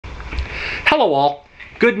Hello all.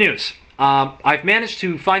 Good news. I've managed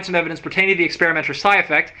to find some evidence pertaining to the experimenter psi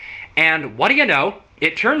effect, and what do you know?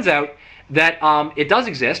 It turns out that it does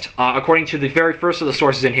exist, according to the very first of the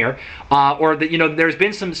sources in here, or that there's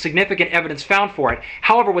been some significant evidence found for it.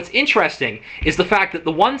 However, what's interesting is the fact that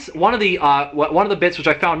one of the bits which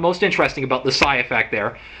I found most interesting about the psi effect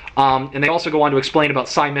there, and they also go on to explain about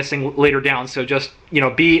psi missing later down. So just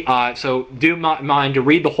do mind to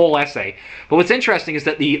read the whole essay. But what's interesting is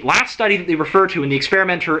that the last study that they refer to in the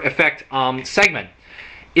experimenter effect segment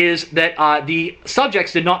is that the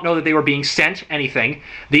subjects did not know that they were being sent anything.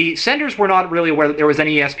 The senders were not really aware that there was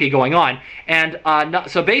any ESP going on, and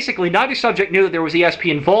so basically neither subject knew that there was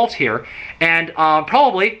ESP involved here, and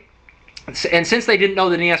since they didn't know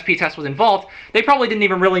that an ESP test was involved, they probably didn't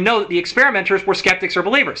even really know that the experimenters were skeptics or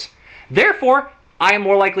believers. Therefore, I am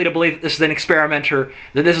more likely to believe that this is an experimenter,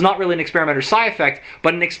 that this is not really an experimenter psi effect,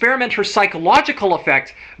 but an experimenter psychological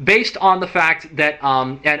effect based on the fact that,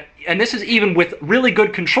 and this is even with really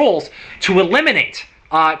good controls, to eliminate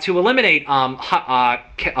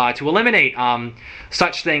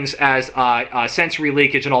such things as sensory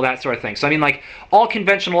leakage and all that sort of thing. So I mean, like, all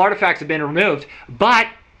conventional artifacts have been removed, but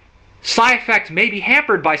psi effect may be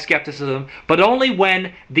hampered by skepticism, but only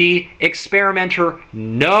when the experimenter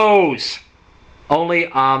knows. Only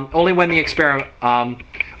when the experiment,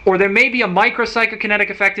 or there may be a micropsychokinetic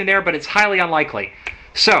effect in there, but it's highly unlikely.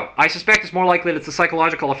 So I suspect it's more likely that it's a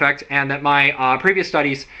psychological effect, and that my previous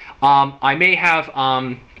studies, I may have,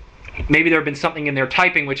 maybe there have been something in their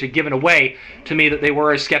typing which had given away to me that they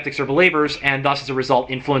were as skeptics or believers, and thus as a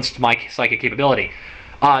result influenced my psychic capability.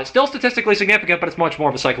 Still statistically significant, but it's much more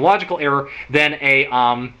of a psychological error than a,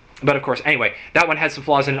 but of course, anyway, that one has some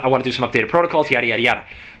flaws in it. I want to do some updated protocols, yada, yada, yada.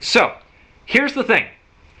 So, here's the thing.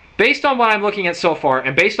 Based on what I'm looking at so far,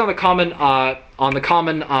 and based on the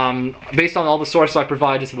based on all the sources I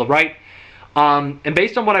provided to the right, and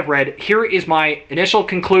based on what I've read, here is my initial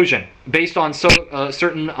conclusion based on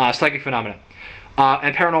certain psychic phenomena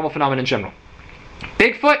and paranormal phenomena in general.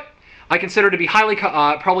 Bigfoot, I consider to be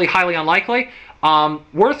probably highly unlikely.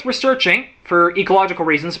 Worth researching for ecological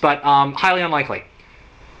reasons, but highly unlikely.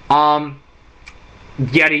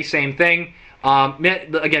 Yeti, same thing.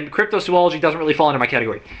 Again, cryptozoology doesn't really fall into my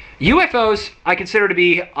category. UFOs, I consider to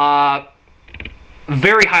be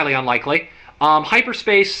very highly unlikely.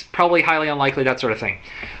 Hyperspace, probably highly unlikely, that sort of thing.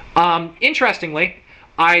 Interestingly,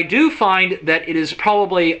 I do find that it is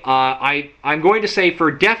probably, I'm going to say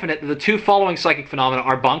for definite that the two following psychic phenomena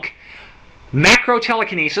are bunk. Macro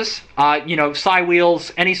telekinesis, psi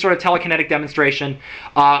wheels, any sort of telekinetic demonstration,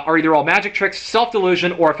 are either all magic tricks,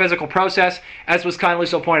 self-delusion, or a physical process, as was kindly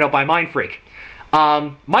so pointed out by Mind Freak.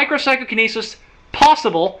 Micropsychokinesis,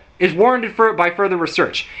 possible, is warranted by further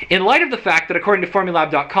research. In light of the fact that, according to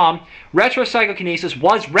Formulab.com, retropsychokinesis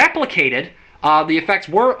was replicated, the effects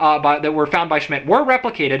that were found by Schmidt were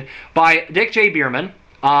replicated by Dick J. Bierman,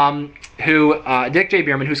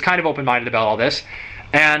 who's kind of open-minded about all this,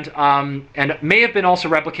 and may have been also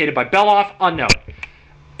replicated by Belloff, unknown.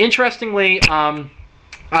 Interestingly, the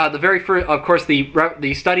very first, of course,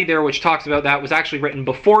 the study there which talks about that was actually written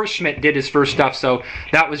before Schmidt did his first stuff. So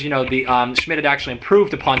that was, Schmidt had actually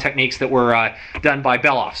improved upon techniques that were done by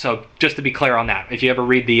Belloff. So just to be clear on that, if you ever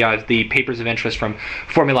read the papers of interest from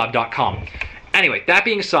Formulab.com. Anyway, that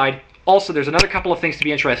being aside, also there's another couple of things to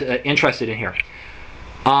be interested in here.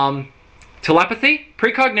 Telepathy,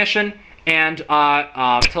 precognition, and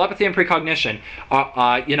telepathy and precognition,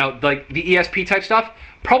 like the ESP type stuff,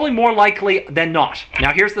 probably more likely than not.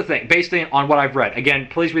 Now here's the thing, based on what I've read. Again,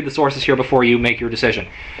 please read the sources here before you make your decision,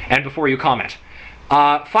 and before you comment.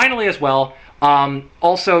 Finally as well,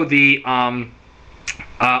 also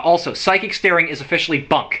psychic staring is officially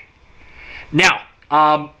bunk. Now,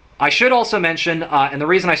 I should also mention, and the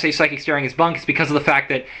reason I say psychic staring is bunk is because of the fact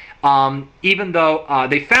that even though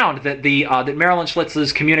they found that that Marilyn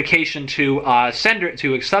Schlitz's communication to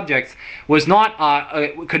subjects was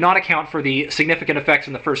could not account for the significant effects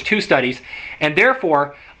in the first two studies, and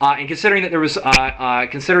therefore, and considering that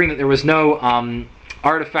there was no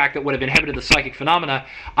artifact that would have inhibited the psychic phenomena,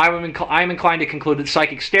 I am inclined to conclude that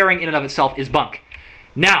psychic staring in and of itself is bunk.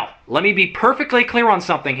 Now, let me be perfectly clear on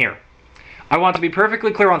something here. I want to be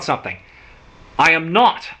perfectly clear on something. I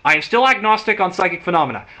am still agnostic on psychic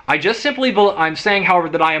phenomena. I'm saying, however,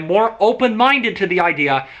 that I am more open-minded to the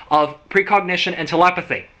idea of precognition and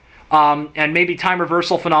telepathy, and maybe time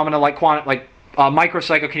reversal phenomena like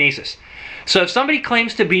micropsychokinesis. So if somebody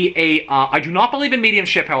claims to be I do not believe in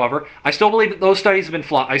mediumship, however. I still believe that those studies have been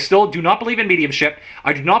flawed. I still do not believe in mediumship.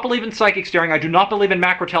 I do not believe in psychic staring. I do not believe in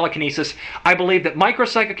macro telekinesis. I believe that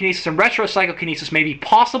micropsychokinesis and retropsychokinesis may be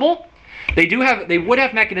possible, They would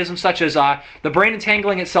have mechanisms such as the brain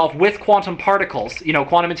entangling itself with quantum particles,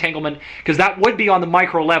 quantum entanglement, because that would be on the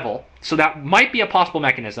micro level. So that might be a possible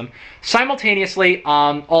mechanism. Simultaneously,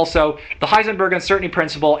 also, the Heisenberg uncertainty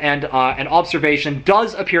principle and an observation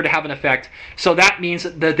does appear to have an effect. So that means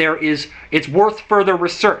that it's worth further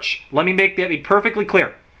research. Let me make that be perfectly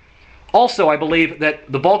clear. Also, I believe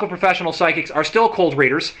that the bulk of professional psychics are still cold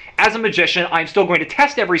readers. As a magician, I'm still going to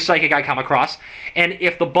test every psychic I come across, and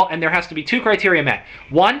there has to be two criteria met.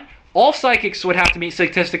 One, all psychics would have to meet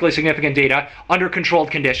statistically significant data under controlled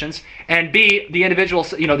conditions, and B, the individual,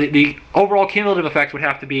 the overall cumulative effect would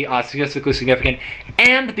have to be statistically significant,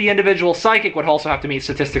 and the individual psychic would also have to meet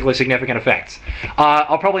statistically significant effects.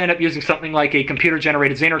 I'll probably end up using something like a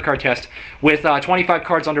computer-generated Zener card test with 25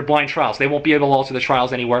 cards under blind trials. They won't be able to alter the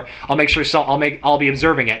trials anywhere. I'll make sure I'll be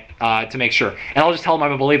observing it to make sure, and I'll just tell them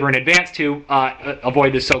I'm a believer in advance to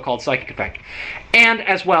avoid this so-called psychic effect, and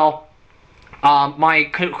as well. My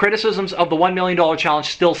criticisms of the $1 million challenge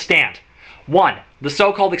still stand. One, the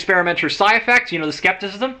so-called experimenter psi effect, the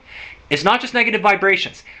skepticism, it's not just negative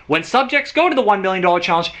vibrations. When subjects go to the $1 million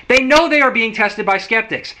challenge, they know they are being tested by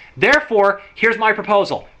skeptics. Therefore, here's my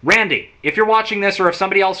proposal. Randy, if you're watching this, or if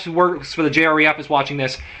somebody else who works for the JREF is watching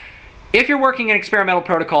this, if you're working in experimental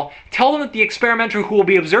protocol, tell them that the experimenter who will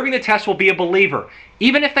be observing the test will be a believer.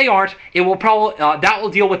 Even if they aren't, it will probably that will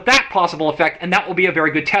deal with that possible effect, and that will be a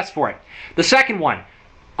very good test for it. The second one,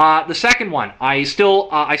 I still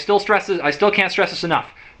can't stress this enough.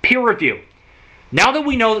 Peer review. Now that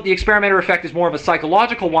we know that the experimenter effect is more of a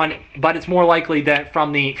psychological one, but it's more likely that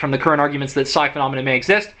from the current arguments that psi phenomena may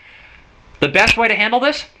exist, the best way to handle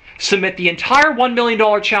this. Submit the entire $1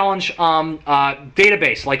 million challenge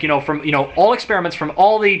database, from all experiments from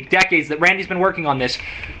all the decades that Randy's been working on this,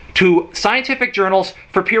 to scientific journals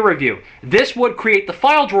for peer review. This would create the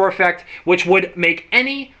file drawer effect, which would make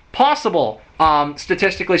any possible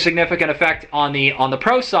statistically significant effect on the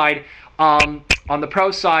pro side,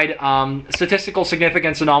 statistical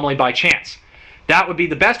significance anomaly by chance. That would be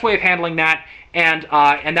the best way of handling that. And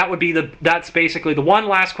that's basically the one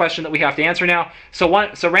last question that we have to answer now. So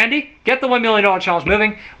Randy, get the $1 million challenge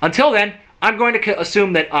moving. Until then, I'm going to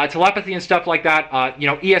assume that telepathy and stuff like that,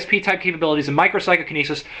 ESP type capabilities and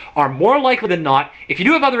micropsychokinesis are more likely than not. If you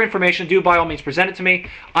do have other information, do by all means present it to me.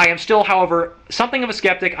 I am still, however, something of a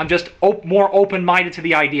skeptic. I'm just more open-minded to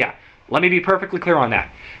the idea. Let me be perfectly clear on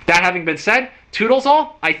that. That having been said, toodles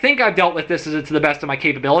all. I think I've dealt with this to the best of my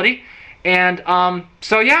capability. And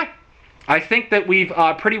so yeah. I think that we've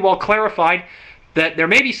pretty well clarified that there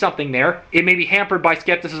may be something there. It may be hampered by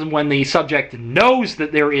skepticism when the subject knows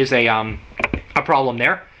that there is a problem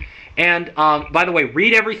there. And by the way,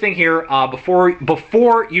 read everything here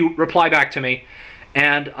before you reply back to me.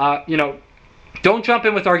 And don't jump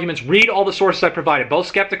in with arguments. Read all the sources I provided, both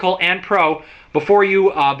skeptical and pro, before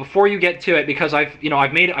you get to it, because I've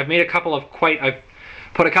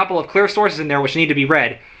put a couple of clear sources in there which need to be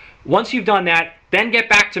read. Once you've done that, then get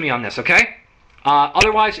back to me on this, okay?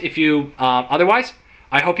 Otherwise,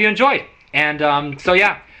 I hope you enjoyed. And so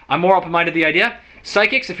yeah, I'm more open-minded to the idea.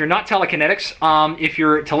 Psychics, if you're not telekinetics, if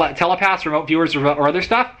you're telepaths, remote viewers, or other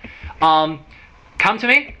stuff, come to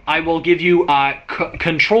me. I will give you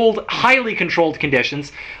highly controlled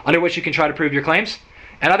conditions under which you can try to prove your claims.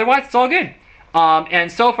 And otherwise, it's all good.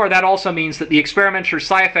 And so far, that also means that the experimenter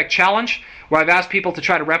psi effect challenge, where I've asked people to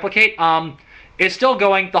try to replicate, it's still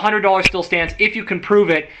going. The $100 still stands if you can prove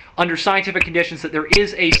it under scientific conditions that there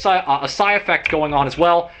is a psi effect going on as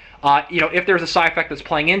well. If there's a psi effect that's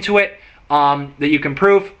playing into it that you can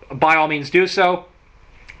prove, by all means do so.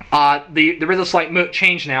 There is a slight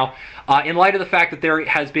change now in light of the fact that there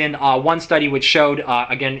has been one study which showed,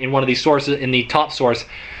 again in one of these sources, in the top source,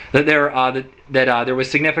 that there was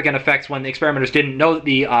significant effects when the experimenters didn't know that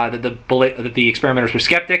the experimenters were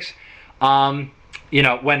skeptics.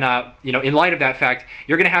 In light of that fact,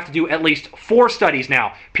 you're going to have to do at least 4 studies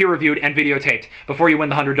now, peer-reviewed and videotaped, before you win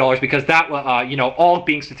the $100, because that, all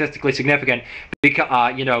being statistically significant,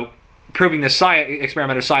 because, proving the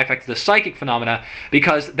experimenter psi effect to the psychic phenomena,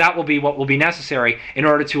 because that will be what will be necessary in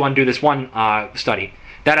order to undo this one study.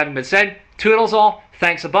 That having been said, toodles all,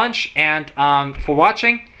 thanks a bunch, and for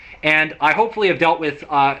watching, and I hopefully have dealt with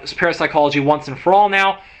parapsychology once and for all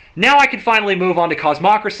now. Now I can finally move on to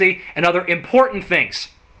cosmocracy and other important things.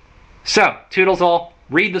 So, toodles all,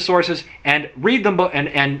 read the sources, and read them,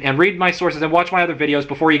 and read my sources, and watch my other videos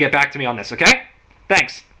before you get back to me on this, okay?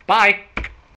 Thanks. Bye.